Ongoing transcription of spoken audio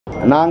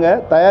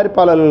நாங்கள்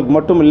தயாரிப்பாளர்களுக்கு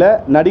மட்டும் இல்லை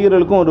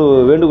நடிகர்களுக்கும் ஒரு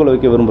வேண்டுகோளை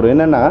வைக்க விரும்புகிறோம்.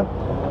 என்னென்னா,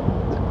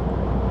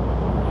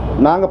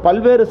 நாங்கள்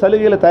பல்வேறு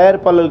சலுகைகளை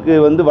தயாரிப்பாளர்களுக்கு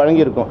வந்து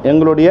வழங்கியிருக்கோம்.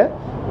 எங்களுடைய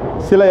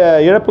சில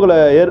இழப்புகளை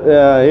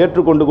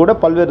ஏற்றுக்கொண்டு கூட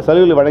பல்வேறு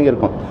சலுகைகளை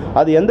வழங்கியிருக்கோம்.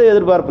 அது எந்த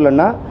எதிர்பார்ப்பு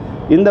இல்லைன்னா,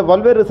 இந்த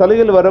பல்வேறு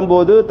சலுகைகள்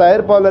வரும்போது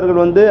தயாரிப்பாளர்கள்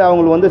வந்து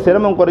அவங்களுக்கு வந்து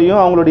சிரமம் குறையும்,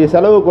 அவங்களுடைய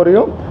செலவு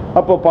குறையும்,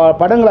 அப்போ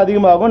படங்கள்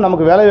அதிகமாகும்,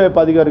 நமக்கு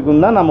வேலைவாய்ப்பு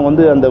அதிகரிக்கும் தான் நம்ம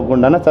வந்து அந்த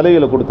உண்டான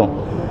சலுகைகளை கொடுத்தோம்.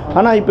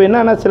 ஆனால் இப்போ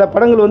என்னென்னா, சில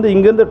படங்கள் வந்து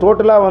இங்கேருந்து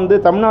டோட்டலாக வந்து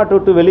தமிழ்நாட்டை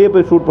விட்டு வெளியே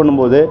போய் ஷூட்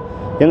பண்ணும்போது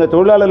எங்கள்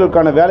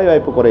தொழிலாளர்களுக்கான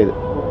வேலைவாய்ப்பு குறையுது.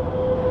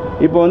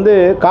 இப்போ வந்து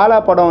காலா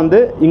படம் வந்து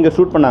இங்கே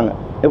ஷூட் பண்ணாங்க.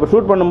 இப்போ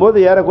ஷூட் பண்ணும்போது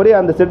ஏறக்குறைய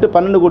அந்த செட்டு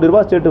 12 கோடி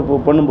ரூபா செட்டு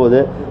பண்ணும்போது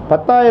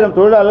 10,000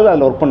 தொழிலாளர்கள்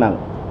அதில் ஒர்க் பண்ணாங்க.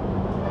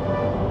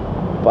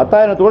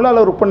 10,000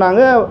 தொழிலாளர் ஒர்க்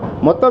பண்ணாங்க.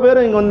 மொத்த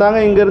பேரும் இங்கே வந்தாங்க.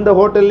 இங்கே இருந்த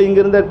ஹோட்டல்,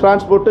 இங்கே இருந்த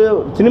டிரான்ஸ்போர்ட்டு,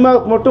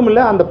 சினிமாவுக்கு மட்டும்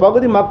இல்லை, அந்த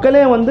பகுதி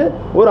மக்களே வந்து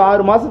ஒரு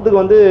 6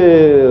 மாதத்துக்கு வந்து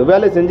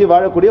வேலை செஞ்சு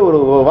வாழக்கூடிய ஒரு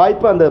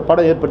வாய்ப்பை அந்த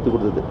படம் ஏற்படுத்தி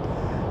கொடுத்தது.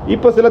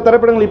 இப்போ சில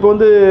திரைப்படங்கள் இப்போ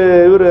வந்து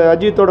இவர்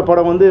அஜித்தோட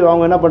படம் வந்து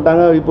அவங்க என்ன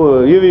பண்ணிட்டாங்க,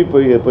 இப்போது யூவி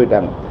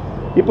போயிட்டாங்க.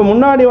 இப்போ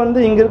முன்னாடி வந்து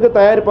இங்கே இருக்க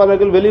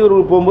தயாரிப்பாளர்கள்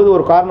வெளியூருக்கு போகும்போது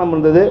ஒரு காரணம்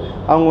இருந்தது,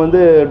 அவங்க வந்து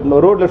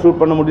ரோட்டில்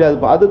ஷூட் பண்ண முடியாது.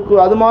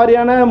 அது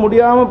மாதிரியான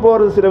முடியாமல்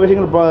போகிறது சில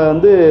விஷயங்கள்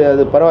வந்து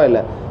அது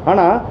பரவாயில்லை.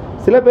 ஆனால்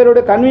சில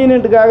பேருடைய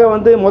கன்வீனியன்ட்டுக்காக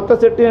வந்து மொத்த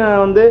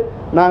செட்டையும் வந்து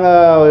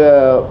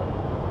நாங்கள்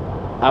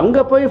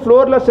அங்கே போய்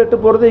ஃப்ளோரில் செட்டு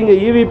போகிறது, இங்கே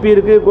இவிபி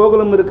இருக்குது,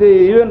 கோகுலம் இருக்குது,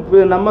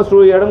 ஈவன் நம்ம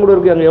இடம் கூட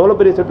இருக்குது, அங்கே எவ்வளோ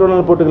பெரிய செட்டு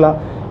வேணாலும் போட்டுக்கலாம்.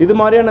 இது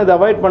மாதிரியான இதை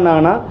அவாய்ட்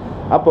பண்ணாங்கன்னா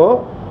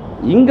அப்போது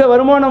இங்கே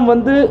வருமானம்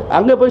வந்து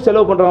அங்கே போய்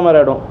செலவு பண்ணுற மாதிரி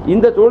ஆகிடும்,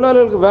 இந்த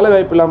தொழிலாளர்களுக்கு வேலை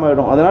வாய்ப்பு இல்லாமல்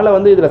ஆகிடும். அதனால்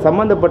வந்து இதில்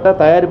சம்மந்தப்பட்ட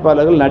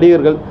தயாரிப்பாளர்கள்,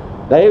 நடிகர்கள்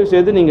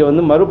தயவுசெய்து நீங்கள்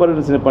வந்து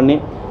மறுபரிசீலனை பண்ணி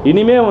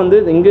இனிமேல் வந்து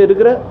இங்கே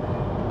இருக்கிற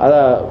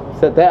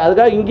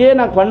அதுக்காக இங்கேயே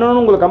நான்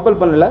பண்ணணும்னு உங்களை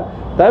கம்பல் பண்ணலை.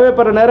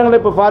 தேவைப்படுற நேரங்களில்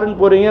இப்போ ஃபாரின்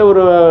போகிறீங்க,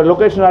 ஒரு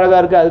லொக்கேஷன் அழகாக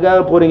இருக்குது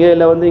அதுக்காக போகிறீங்க,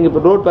 இல்லை வந்து இங்கே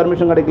இப்போ ரோட்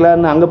பர்மிஷன்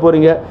கிடைக்கலன்னு அங்கே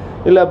போகிறீங்க,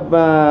 இல்லை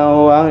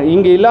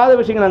இங்கே இல்லாத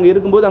விஷயங்கள் அங்கே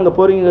இருக்கும்போது அங்கே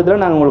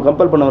போகிறீங்கிறதுல நாங்கள் உங்களுக்கு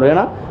கம்பல் பண்ண வரோம்.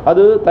 ஏன்னா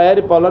அது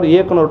தயாரிப்பாளர்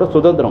இயக்குனரோட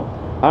சுதந்திரம்.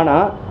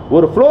 ஆனால்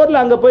ஒரு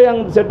ஃப்ளோரில் அங்கே போய்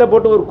அங்கே செட்டை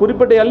போட்டு ஒரு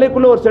குறிப்பிட்ட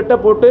எல்லைக்குள்ளே ஒரு செட்டை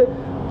போட்டு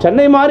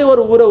சென்னை மாதிரி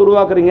ஒரு ஊரை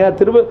உருவாக்குறீங்க,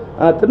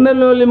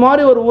 திருநெல்வேலி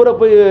மாதிரி ஒரு ஊரை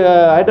போய்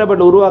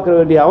ஹைதராபாத்தில் உருவாக்க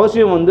வேண்டிய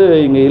அவசியம் வந்து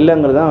இங்கே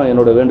இல்லைங்கிறது தான்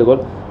என்னோடய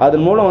வேண்டுகோள்.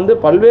 அதன் மூலம் வந்து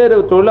பல்வேறு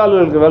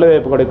தொழிலாளர்களுக்கு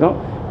வேலைவாய்ப்பு கிடைக்கும்.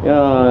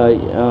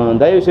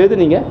 தயவுசெய்து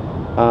நீங்கள்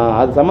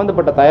அது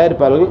சம்மந்தப்பட்ட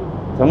தயாரிப்பாளர்கள்,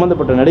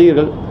 சம்மந்தப்பட்ட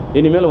நடிகர்கள்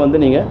இனிமேல் வந்து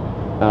நீங்கள்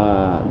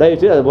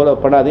தயவுசெய்து அது போல்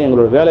பண்ணாதீங்க,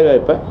 எங்களோட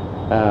வேலைவாய்ப்பை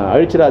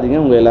அழிச்சிடாதீங்க.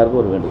 உங்கள்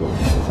எல்லாருக்கும் ஒரு வேண்டுகோள்.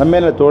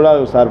 சம்மேளன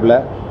தொழிலாளர்கள் சார்பில்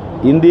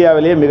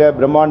இந்தியாவிலேயே மிக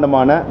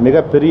பிரம்மாண்டமான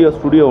மிகப்பெரிய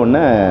ஸ்டுடியோ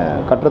ஒன்று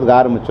கட்டுறதுக்கு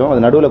ஆரம்பித்தோம்.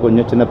 அது நடுவில்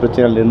கொஞ்சம் சின்ன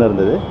பிரச்சனைகள் நின்று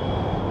இருந்தது.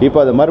 இப்போ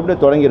அதை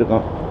மறுபடியும்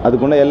தொடங்கியிருக்கோம்.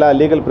 அதுக்குள்ளே எல்லா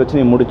லீகல்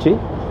பிரச்சனையும் முடித்து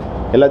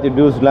எல்லாத்தையும்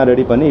டியூஸ்லாம்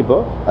ரெடி பண்ணி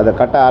இப்போது அதை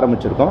கட்ட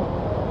ஆரம்பிச்சிருக்கோம்.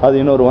 அது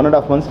இன்னொரு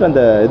 1.5 months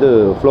அந்த இது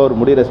ஃப்ளோர்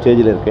முடிகிற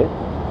ஸ்டேஜில் இருக்குது.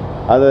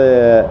 அது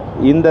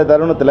இந்த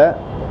தருணத்தில்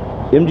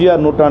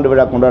எம்ஜிஆர் நூற்றாண்டு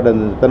விழா கொண்டாடுற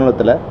இந்த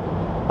தருணத்தில்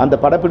அந்த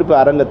படப்பிடிப்பு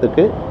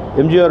அரங்கத்துக்கு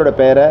எம்ஜிஆரோட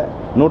பெயரை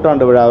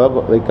நூற்றாண்டு விழாவை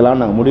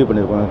வைக்கலாம்னு நாங்கள் முடிவு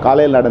பண்ணியிருக்கோம்.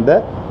 காலையில் நடந்த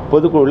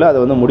பொதுக்குழுவில் அதை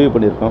வந்து முடிவு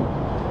பண்ணியிருக்கோம்.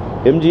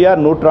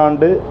 எம்ஜிஆர்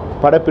நூற்றாண்டு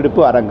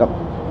படப்பிடிப்பு அரங்கம்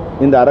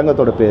இந்த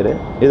அரங்கத்தோட பேர்.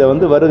 இதை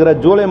வந்து வருகிற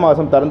ஜூலை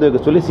மாதம் திறந்து வைக்க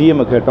சொல்லி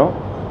சிஎம்ஐ கேட்டோம்.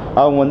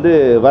 அவங்க வந்து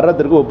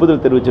வர்றதுக்கு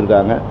ஒப்புதல்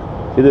தெரிவிச்சிருக்காங்க.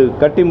 இது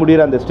கட்டி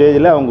முடிகிற அந்த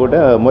ஸ்டேஜில் அவங்ககிட்ட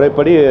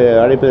முறைப்படி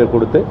அழைப்பதை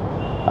கொடுத்து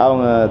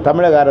அவங்க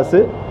தமிழக அரசு,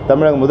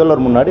 தமிழக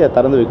முதல்வர் முன்னாடி அதை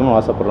திறந்து வைக்கணும்னு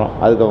ஆசைப்பட்றோம்.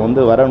 அதுக்கு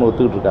வந்து வரன்னு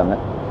ஒத்துக்கிட்டு இருக்காங்க.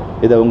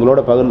 இதை உங்களோட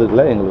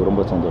பகிர்ந்துக்கல எங்களுக்கு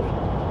ரொம்ப சந்தோஷம்.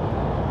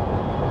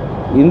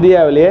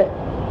 இந்தியாவிலேயே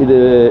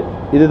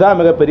இதுதான்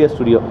மிகப்பெரிய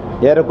ஸ்டுடியோ.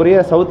 ஏறக்குறைய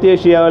சவுத்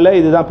ஏஷியாவில்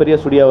இதுதான் பெரிய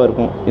ஸ்டுடியோவாக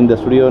இருக்கும் இந்த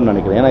ஸ்டுடியோன்னு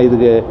நினைக்கிறேன். ஏன்னா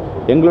இதுக்கு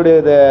எங்களுடைய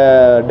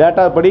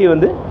டேட்டா படி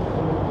வந்து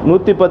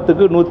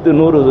 110க்கு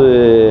 100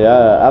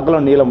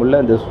 அகலம் நீளம் உள்ள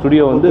இந்த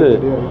ஸ்டுடியோ வந்து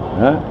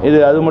இது.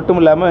 அது மட்டும்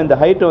இல்லாமல் இந்த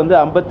ஹைட்டு வந்து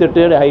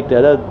 58 ஹைட்டு,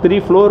 அதாவது 3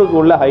 ஃப்ளோருக்கு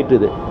உள்ள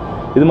ஹைட்டு.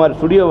 இது மாதிரி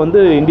ஸ்டுடியோ வந்து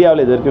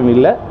இந்தியாவில் இது வரைக்கும்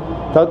இல்லை,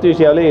 சவுத்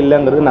ஏஷியாவிலே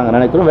இல்லைங்கிறது நாங்கள்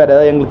நினைக்கிறோம். வேறு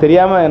ஏதாவது எங்களுக்கு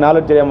தெரியாமல்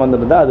நாலேஜ் தெரியாமல்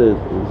வந்துருந்தால் அது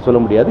சொல்ல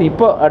முடியாது.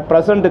 இப்போ அட்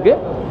ப்ரெசண்ட்டுக்கு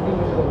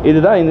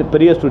இதுதான் இந்த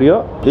பெரிய ஸ்டுடியோ.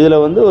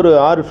 இதில் வந்து ஒரு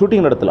 6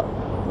 ஷூட்டிங் நடத்தலாம்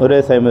ஒரே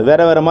சைம்.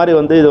 வேறு மாதிரி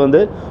வந்து இது வந்து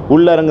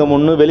உள்ளரங்கம்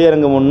ஒன்று,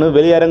 வெளியரங்கம் ஒன்று,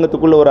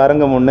 வெளியரங்கத்துக்குள்ளே ஒரு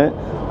அரங்கம் ஒன்று,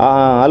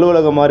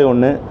 அலுவலகம் மாதிரி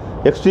ஒன்று,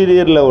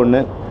 எக்ஸ்டீரியரில் ஒன்று,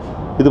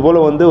 இதுபோல்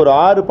வந்து ஒரு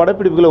 6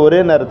 படப்பிடிப்புகளை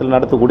ஒரே நேரத்தில்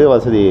நடத்தக்கூடிய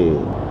வசதி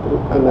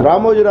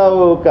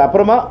ராமோஜிராவுக்கு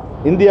அப்புறமா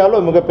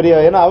இந்தியாவில் மிகப்பெரிய.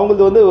 ஏன்னா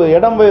அவங்களது வந்து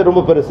இடம்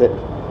ரொம்ப பெருசு.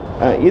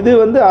 இது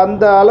வந்து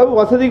அந்த அளவு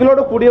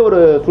வசதிகளோடு கூடிய ஒரு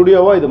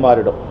ஸ்டுடியோவாக இது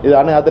மாறிடும். இது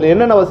அதில்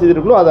என்னென்ன வசதி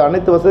இருக்குல்லோ அது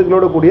அனைத்து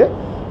வசதிகளோடு கூடிய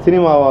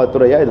சினிமா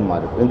துறையாக இது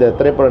மாறும். இந்த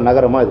திரைப்பட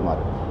நகரமாக இது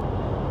மாறும்.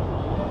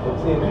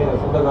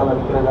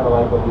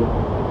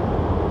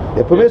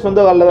 எப்பவுமே சொந்த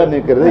காலில் தான்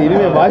நிற்கிறது.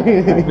 இனிமேல் மாறி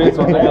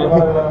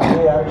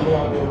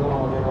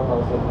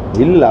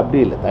இல்லை, அப்படி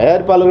இல்லை.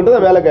 தயாரிப்பாளர்கிட்ட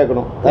தான் வேலை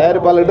கேட்கணும்,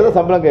 தயாரிப்பாளர்கிட்ட தான்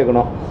சம்பளம்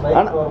கேட்கணும்.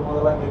 ஆனால்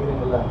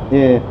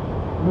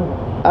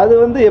அது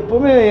வந்து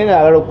எப்பவுமே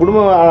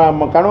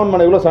குடும்பம் கணவன்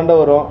மனைவிக்குள்ள சண்டை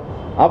வரும்.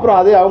 அப்புறம்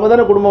அதே அவங்க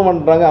தானே குடும்பம்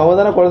பண்ணுறாங்க, அவங்க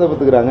தானே குழந்தை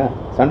பார்த்துக்கிறாங்க.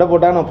 சண்டை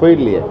போட்டால் நான்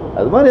போயிடலையே.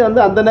 அது மாதிரி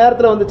வந்து அந்த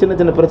நேரத்தில் வந்து சின்ன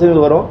சின்ன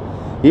பிரச்சனைகள் வரும்.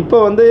 இப்போ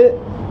வந்து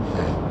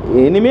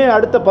இனிமேல்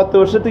அடுத்த 10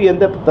 வருஷத்துக்கு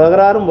எந்த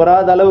தகராறும்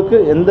வராத அளவுக்கு,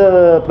 எந்த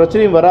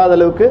பிரச்சனையும் வராத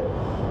அளவுக்கு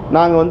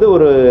நாங்கள் வந்து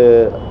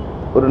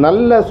ஒரு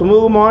நல்ல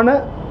சுமூகமான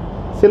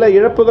சில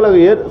இழப்புகளை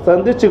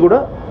சந்தித்து கூட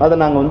அதை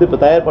நாங்கள் வந்து இப்போ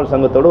தயாரிப்பாளர்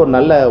சங்கத்தோடு ஒரு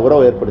நல்ல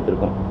உறவை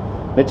ஏற்படுத்தியிருக்கோம்.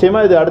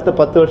 நிச்சயமாக இது அடுத்த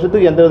 10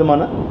 வருஷத்துக்கு எந்த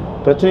விதமான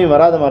பிரச்சனையும்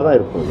வராத மாதிரி தான்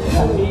இருக்கும்.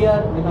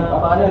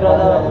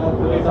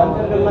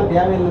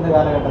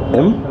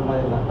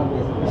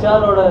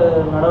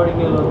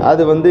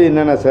 அது வந்து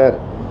என்னென்ன சார்,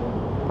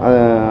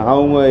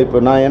 அவங்க இப்போ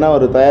நான் ஏன்னா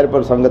ஒரு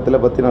தயாரிப்பாளர்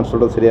சங்கத்தில் பற்றி நான்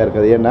சொல்கிறது சரியாக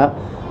இருக்காது. ஏன்னா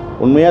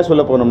உண்மையாக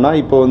சொல்ல போனோம்னா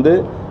இப்போ வந்து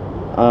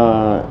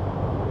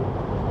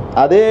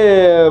அதே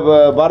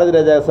பாரதி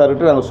ராஜா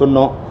சார்கிட்ட நாங்கள்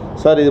சொன்னோம்,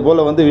 சார் இது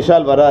போல் வந்து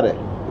விஷால் வராரு,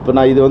 இப்போ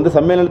நான் இது வந்து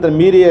சம்மேளனத்தை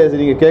மீறிய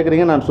நீங்கள்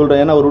கேட்குறீங்க, நான்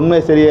சொல்கிறேன். ஏன்னா ஒரு உண்மை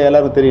சரியாக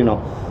எல்லாருக்கும்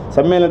தெரியணும்.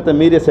 சம்மேளனத்தை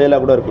மீறிய செயலாக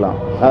கூட இருக்கலாம்,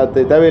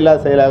 அது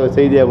தேவையில்லாத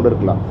செய்தியாக கூட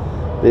இருக்கலாம்.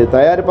 இது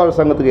தயாரிப்பாளர்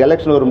சங்கத்துக்கு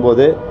எலெக்ஷன்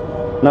வரும்போது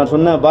நான்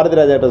சொன்னேன், பாரதி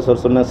ராஜாட்ட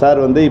சார் சொன்னேன், சார்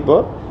வந்து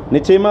இப்போது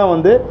நிச்சயமாக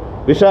வந்து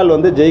விஷால்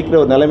வந்து ஜெயிக்கிற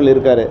ஒரு நிலைமையில்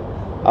இருக்கார்.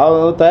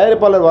 அவர்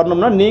தயாரிப்பாளர்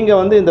வரணும்னா நீங்கள்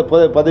வந்து இந்த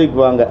பதவிக்கு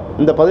வாங்க,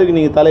 இந்த பதவிக்கு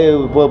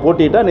நீங்கள்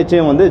போட்டிட்டால்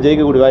நிச்சயம் வந்து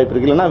ஜெயிக்கக்கூடிய வாய்ப்பு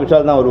இருக்குது, இல்லைன்னா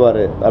விஷால் தான்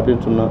வருவார்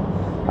அப்படின்னு சொன்னோம்.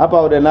 அப்போ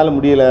அவர் என்னால்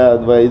முடியலை,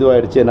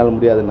 இதுவாகிடுச்சு, என்னால்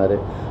முடியாதுன்னாரு.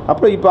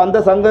 அப்புறம் இப்போ அந்த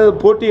சங்க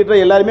போட்டியிட்ட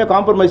எல்லாருமே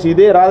காம்ப்ரமைஸ்,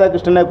 இதே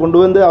ராதாகிருஷ்ணனை கொண்டு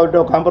வந்து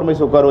அவர்கிட்ட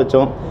காம்ப்ரமைஸ் உட்கார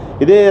வச்சோம்,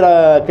 இதே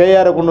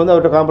கேஆரை கொண்டு வந்து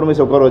அவர்கிட்ட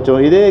காம்ப்ரமைஸ் உட்கார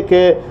வச்சோம், இதே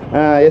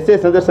எஸ்ஏ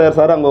சந்திரசேகர்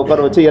சார் அங்கே உட்கார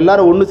வச்சு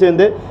எல்லாரும் ஒன்று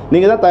சேர்ந்து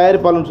நீங்கள் தான்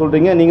தயாரிப்பாளர்னு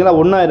சொல்கிறீங்க, நீங்களாம்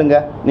ஒன்றா இருங்க,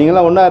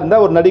 நீங்களாம் ஒன்றா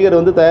இருந்தால் ஒரு நடிகர்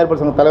வந்து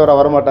தயாரிப்பாளர் சங்க தலைவராக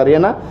வரமாட்டார்.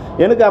 ஏன்னா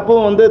எனக்கு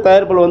அப்போவும் வந்து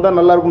தயாரிப்பாளர் வந்தால்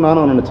நல்லாயிருக்கும்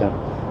நானும் நினச்சேன்.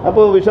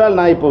 அப்போது விஷால்,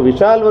 நான் இப்போ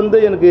விஷால் வந்து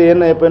எனக்கு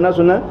இப்போ என்ன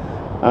சொன்னேன்,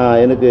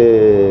 எனக்கு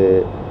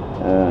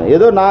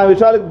ஏதோ நான்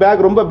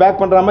விஷாலுக்கு ரொம்ப பேக்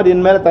பண்ணுற மாதிரி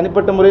என் மேலே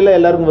தனிப்பட்ட முறையில்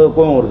எல்லாருக்கும்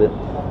கோபம் வருது.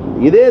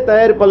 இதே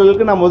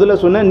தயாரிப்பாளர்களுக்கு நான் முதல்ல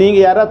சொன்னேன்,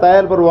 நீங்கள் யாராவது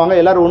தயாரிப்பாளர் வாங்க,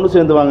 எல்லோரும் ஒன்று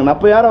சேர்ந்து வாங்க.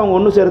 அப்போ யாரும் அவங்க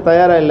ஒன்று சேர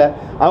தயாராக இல்லை,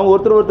 அவங்க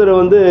ஒருத்தர்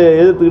வந்து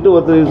எதிர்த்துக்கிட்டு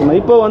ஒருத்தர்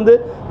சொன்னாங்க. இப்போ வந்து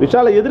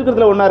விஷாலை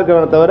எதிர்க்கிறதுல ஒன்றா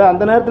இருக்கிறவங்க தவிர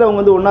அந்த நேரத்தில்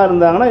அவங்க வந்து ஒன்றா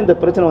இருந்தாங்கன்னா இந்த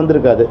பிரச்சனை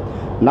வந்திருக்காது.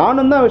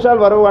 நானும் தான்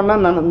விஷால் வரவான்னா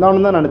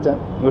நானும் தான் நினச்சேன்,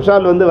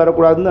 விஷால் வந்து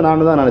வரக்கூடாதுன்னு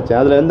நானும் தான் நினச்சேன்,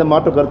 அதில் எந்த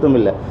மாற்று கருத்தும்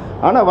இல்லை.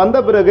 ஆனால் வந்த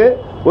பிறகு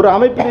ஒரு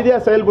அமைப்பு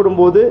ரீதியாக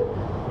செயல்படும் போது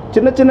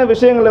சின்ன சின்ன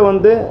விஷயங்களை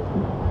வந்து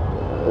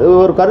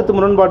ஒரு கருத்து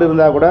முரண்பாடு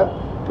இருந்தால் கூட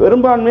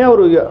பெரும்பான்மையாக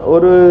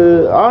ஒரு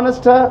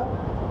ஆனஸ்ட்டாக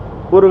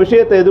ஒரு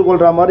விஷயத்தை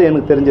எதிர்கொள்கிற மாதிரி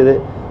எனக்கு தெரிஞ்சது.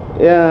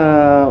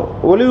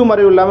 ஒளிவு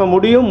மறைவு இல்லாமல்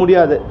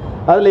முடியாது.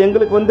 அதில்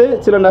எங்களுக்கு வந்து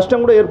சில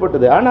நஷ்டம் கூட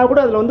ஏற்பட்டது. ஆனால் கூட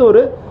அதில் வந்து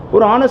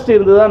ஒரு ஆனஸ்டி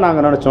இருந்து தான்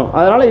நாங்கள் நினச்சோம்.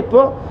 அதனால்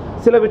இப்போது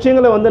சில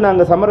விஷயங்களை வந்து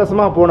நாங்கள்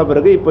சமரசமாக போன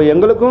பிறகு இப்போ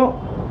எங்களுக்கும்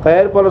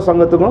தயாரிப்பாளர்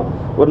சங்கத்துக்கும்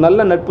ஒரு நல்ல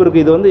நட்பு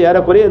இருக்குது. இது வந்து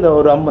ஏறக்குறைய இந்த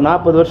ஒரு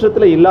 40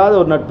 வருஷத்தில் இல்லாத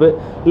ஒரு நட்பு.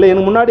 இல்லை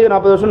எனக்கு முன்னாடி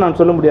 40 வருஷம் நான்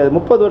சொல்ல முடியாது,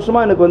 30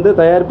 வருஷமாக எனக்கு வந்து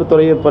தயாரிப்பு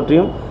துறையை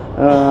பற்றியும்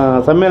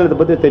சம்மேளனத்தை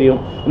பற்றி தெரியும்.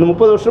 இந்த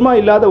 30 வருஷமாக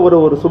இல்லாத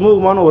ஒரு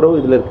சுமூகமான உறவு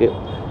இதில் இருக்குது.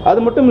 அது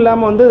மட்டும்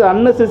இல்லாமல் வந்து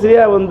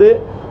அன்னெசரியாக வந்து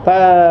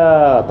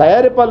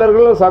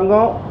தயாரிப்பாளர்கள்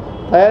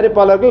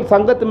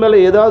சங்கத்து மேலே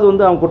ஏதாவது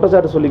வந்து அவங்க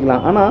குற்றச்சாட்டு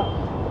சொல்லிக்கலாம். ஆனால்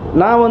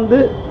நான் வந்து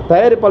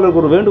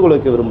தயாரிப்பாளருக்கு ஒரு வேண்டுகோள்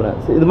வைக்க விரும்புகிறேன்.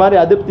 இது மாதிரி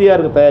அதிருப்தியாக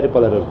இருக்குது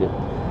தயாரிப்பாளர்களுக்கு.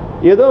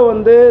 ஏதோ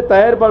வந்து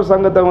தயாரிப்பாளர்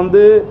சங்கத்தை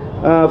வந்து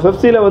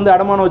பெப்சியில் வந்து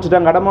அடமானம்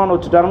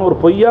வச்சுட்டாங்கன்னு ஒரு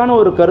பொய்யான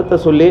ஒரு கருத்தை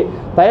சொல்லி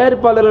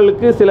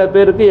தயாரிப்பாளர்களுக்கு சில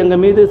பேருக்கு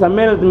எங்கள் மீது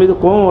சம்மேளனத்தின் மீது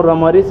கோபம் வர்ற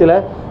மாதிரி சில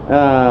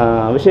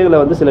விஷயங்களை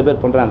வந்து சில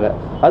பேர் பண்ணுறாங்க.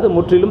 அது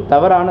முற்றிலும்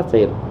தவறான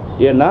செயல்.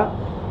 ஏன்னா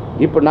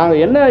இப்போ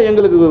நாங்கள் என்ன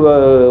எங்களுக்கு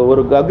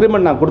ஒரு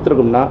அக்ரிமெண்ட் நாங்கள்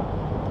கொடுத்துருக்கோம்னா,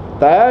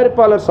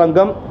 தயாரிப்பாளர்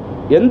சங்கம்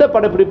எந்த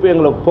படப்பிடிப்பு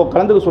எங்களை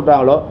கலந்துக்க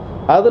சொல்கிறாங்களோ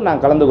அது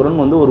நாங்கள்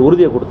கலந்துக்கிறோன்னு வந்து ஒரு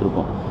உறுதியை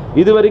கொடுத்துருக்கோம்.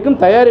 இது வரைக்கும்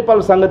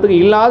தயாரிப்பாளர் சங்கத்துக்கு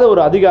இல்லாத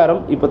ஒரு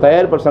அதிகாரம் இப்போ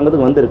தயாரிப்பாளர்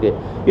சங்கத்துக்கு வந்திருக்கு.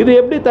 இது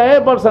எப்படி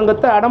தயாரிப்பாளர்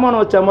சங்கத்தை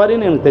அடமானம் வச்ச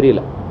மாதிரின்னு எனக்கு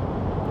தெரியல.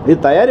 இது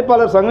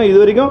தயாரிப்பாளர் சங்கம் இது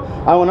வரைக்கும்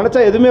அவங்க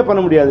நினச்சா எதுவுமே பண்ண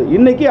முடியாது.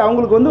 இன்றைக்கி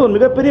அவங்களுக்கு வந்து ஒரு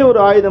மிகப்பெரிய ஒரு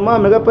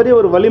ஆயுதமாக மிகப்பெரிய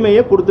ஒரு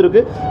வலிமையை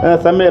கொடுத்துருக்கு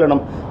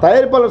சம்மேளனம்.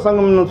 தயாரிப்பாளர்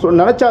சங்கம்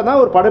நினச்சா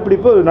தான் ஒரு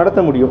படப்பிடிப்பு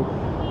நடத்த முடியும்.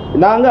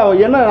 நாங்கள்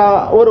என்ன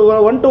ஒரு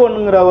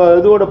 1-to-1ங்கிற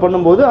இதோடு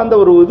பண்ணும்போது அந்த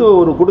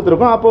ஒரு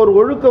கொடுத்துருக்கோம். அப்போ ஒரு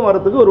ஒழுங்கு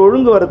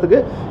வரத்துக்கு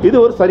இது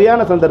ஒரு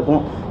சரியான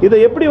சந்தர்ப்பம். இதை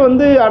எப்படி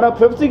வந்து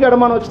பெப்சிக்கு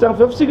அடமானம்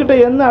வச்சுட்டாங்க, பெப்சிக்கிட்ட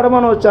என்ன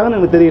அடமானம் வச்சாங்கன்னு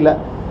எனக்கு தெரியல.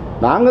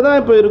 நாங்கள் தான்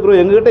இப்போ இருக்கிறோம்,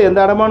 எங்ககிட்ட எந்த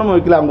அடமானமும்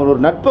வைக்கல. அவங்க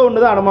ஒரு நட்பை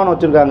ஒன்று தான் அடமானம்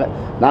வச்சுருக்காங்க.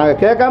 நாங்கள்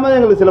கேட்காம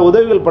எங்களுக்கு சில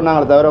உதவிகள்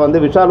பண்ணாங்களே தவிர வந்து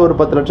விஷால் ஒரு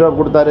 10 லட்சம்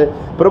கொடுத்தாரு,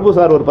 பிரபு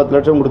சார் ஒரு 10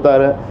 லட்சம்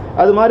கொடுத்தாரு.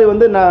 அது மாதிரி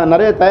வந்து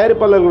நிறைய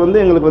தயாரிப்பாளர்கள்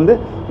வந்து எங்களுக்கு வந்து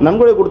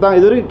நன்கொடை கொடுத்தாங்க.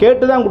 இது வரைக்கும்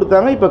கேட்டு தான்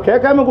கொடுத்தாங்க. இப்போ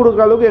கேட்காம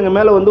கொடுக்குற அளவுக்கு எங்கள்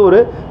மேலே வந்து ஒரு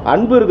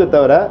அன்பு இருக்க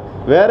தவிர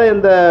வேறு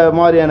எந்த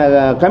மாதிரியான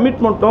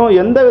கமிட்மெண்ட்டும்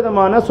எந்த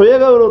விதமான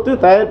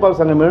சுயகௌரவத்தையும் தயாரிப்பாளர்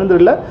சங்கம்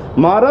எழுந்திரல.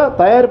 மாறா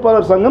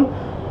தயாரிப்பாளர் சங்கம்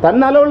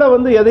தன்னளவில்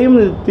வந்து எதையும்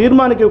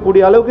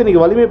தீர்மானிக்கக்கூடிய அளவுக்கு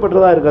இன்றைக்கி வலிமை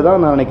பெற்றதாக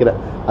இருக்கதான் நான் நினைக்கிறேன்.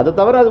 அதை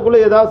தவிர அதுக்குள்ளே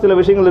ஏதாவது சில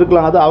விஷயங்கள்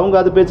இருக்கலாம்,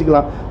 அது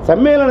பேசிக்கலாம்.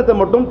 சம்மேளனத்தை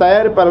மட்டும்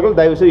தயாரிப்பாளர்கள்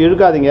தயவுசெய்து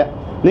இழுக்காதீங்க.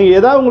 நீங்கள்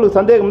ஏதாவது உங்களுக்கு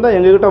சந்தேகம் தான்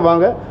எங்ககிட்ட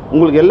வாங்க,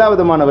 உங்களுக்கு எல்லா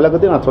விதமான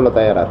விளக்கத்தையும் நான் சொல்ல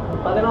தயாராக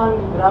இருக்கேன். 14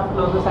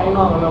 டிராஃப்ட்டில் வந்து சைன்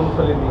வாங்கணும்னு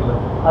சொல்லியிருந்தீங்களா?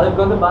 அதுக்கு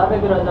வந்து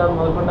பாரதி ராஜா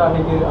முதற்கொண்டு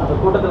அன்றைக்கி அந்த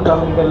கூட்டத்தில்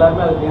கலந்துக்கிட்டு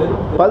எல்லாருமே அதுக்கு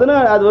எதிர்ப்பு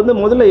 14 அது வந்து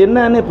முதல்ல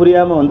என்னன்னே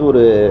புரியாமல் வந்து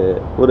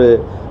ஒரு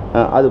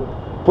அது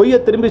பொய்யை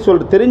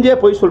தெரிஞ்சே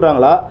பொய்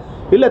சொல்கிறாங்களா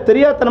இல்லை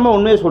தெரியாதனமாக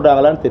உண்மையை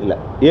சொல்கிறாங்களான்னு தெரியல.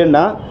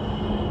 ஏன்னா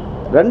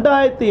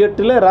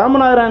 2008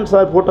 ராமநாராயணன்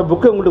சார் போட்ட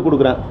புக்கை உங்களுக்கு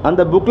கொடுக்குறேன்.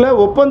 அந்த புக்கில்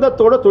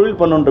ஒப்பந்தத்தோடு தொழில்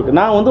பண்ணணுன்ருக்கு.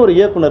 நான் வந்து ஒரு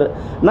இயக்குனர்,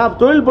 நான்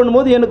தொழில்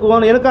பண்ணும்போது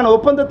எனக்கான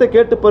ஒப்பந்தத்தை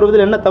கேட்டு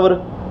பெறுவதில் என்ன தவறு?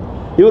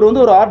 இவர்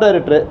வந்து ஒரு ஆர்ட்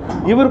டைரக்டர்,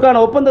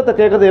 இவருக்கான ஒப்பந்தத்தை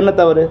கேட்குறது என்ன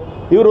தவறு?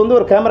 இவர் வந்து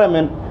ஒரு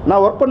கேமராமேன்,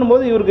 நான் ஒர்க்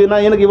பண்ணும்போது இவருக்கு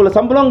எனக்கு இவ்வளோ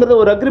சம்பளங்கிறது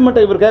ஒரு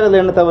அக்ரிமெண்ட்டை இவர்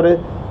கேட்குறது என்ன தவறு?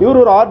 இவர்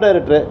ஒரு ஆர்ட்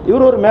டைரக்டர்,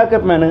 இவர் ஒரு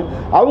மேக்கப் மேனு.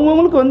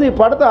 அவங்கவுங்களுக்கு வந்து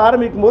படத்தை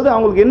ஆரம்பிக்கும் போது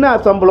அவங்களுக்கு என்ன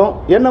சம்பளம்,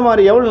 என்ன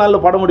மாதிரி எவ்வளோ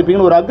நாளில் படம்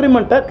முடிப்பீங்கன்னு ஒரு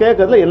அக்ரிமெண்ட்டை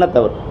கேட்குறதுல என்ன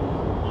தவறு?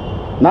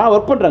 நான்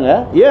ஒர்க் பண்ணுறேங்க,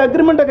 ஏன்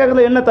அக்ரிமெண்ட்டை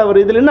கேட்குறதுல என்ன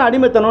தவறு? இதில் என்ன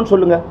அடிமைத்தனம்னு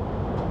சொல்லுங்கள்.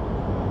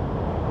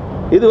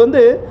 இது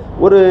வந்து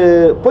ஒரு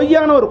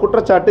பொய்யான ஒரு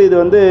குற்றச்சாட்டு. இது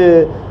வந்து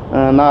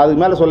நான்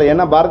அதுக்கு மேலே சொல்ல,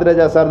 ஏன்னா பாரதி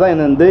ராஜா சார் தான்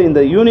என்ன வந்து இந்த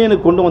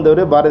யூனியனுக்கு கொண்டு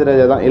வந்தவர் பாரதி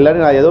ராஜா தான்.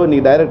 இல்லாட்டி நான் ஏதோ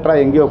இன்றைக்கி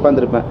டைரக்டராக எங்கேயோ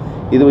உட்காந்துருப்பேன்.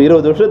 இது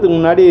 20 வருஷத்துக்கு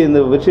முன்னாடி இந்த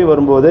விஷயம்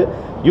வரும்போது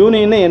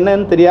யூனியனே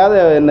என்னன்னு தெரியாத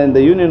என்ன இந்த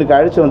யூனியனுக்கு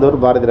அழைச்சி வந்தவர்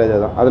பாரதி ராஜா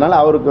தான். அதனால்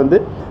அவருக்கு வந்து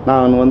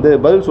நான் வந்து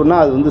பதில்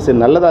சொன்னால் அது வந்து சரி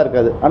நல்லதாக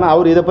இருக்காது. ஆனால்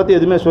அவர் இதை பற்றி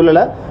எதுவுமே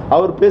சொல்லலை.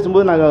 அவர்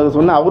பேசும்போது நாங்கள்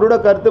சொன்னேன், அவரோட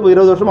கருத்து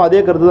 20 வருஷமும்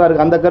அதே கருத்து தான்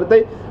இருக்குது. அந்த கருத்தை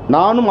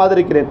நானும்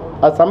ஆதரிக்கிறேன்.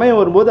 அது சமயம்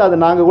வரும்போது அது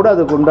நாங்கள் கூட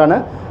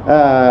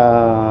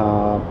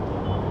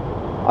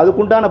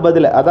அதுக்குண்டான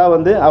பதில், அதான்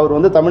வந்து அவர்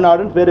வந்து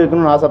தமிழ்நாடுன்னு பேர்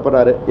வைக்கணும்னு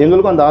ஆசைப்படுறாரு.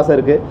 எங்களுக்கும் அந்த ஆசை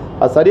இருக்குது.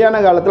 அது சரியான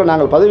காலத்தில்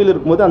நாங்கள் பதவியில்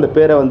இருக்கும்போது அந்த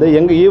பேரை வந்து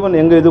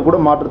எங்கள் இது கூட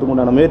மாற்றத்துக்கு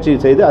உண்டான முயற்சி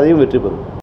செய்து அதையும் வெற்றி பெறும்.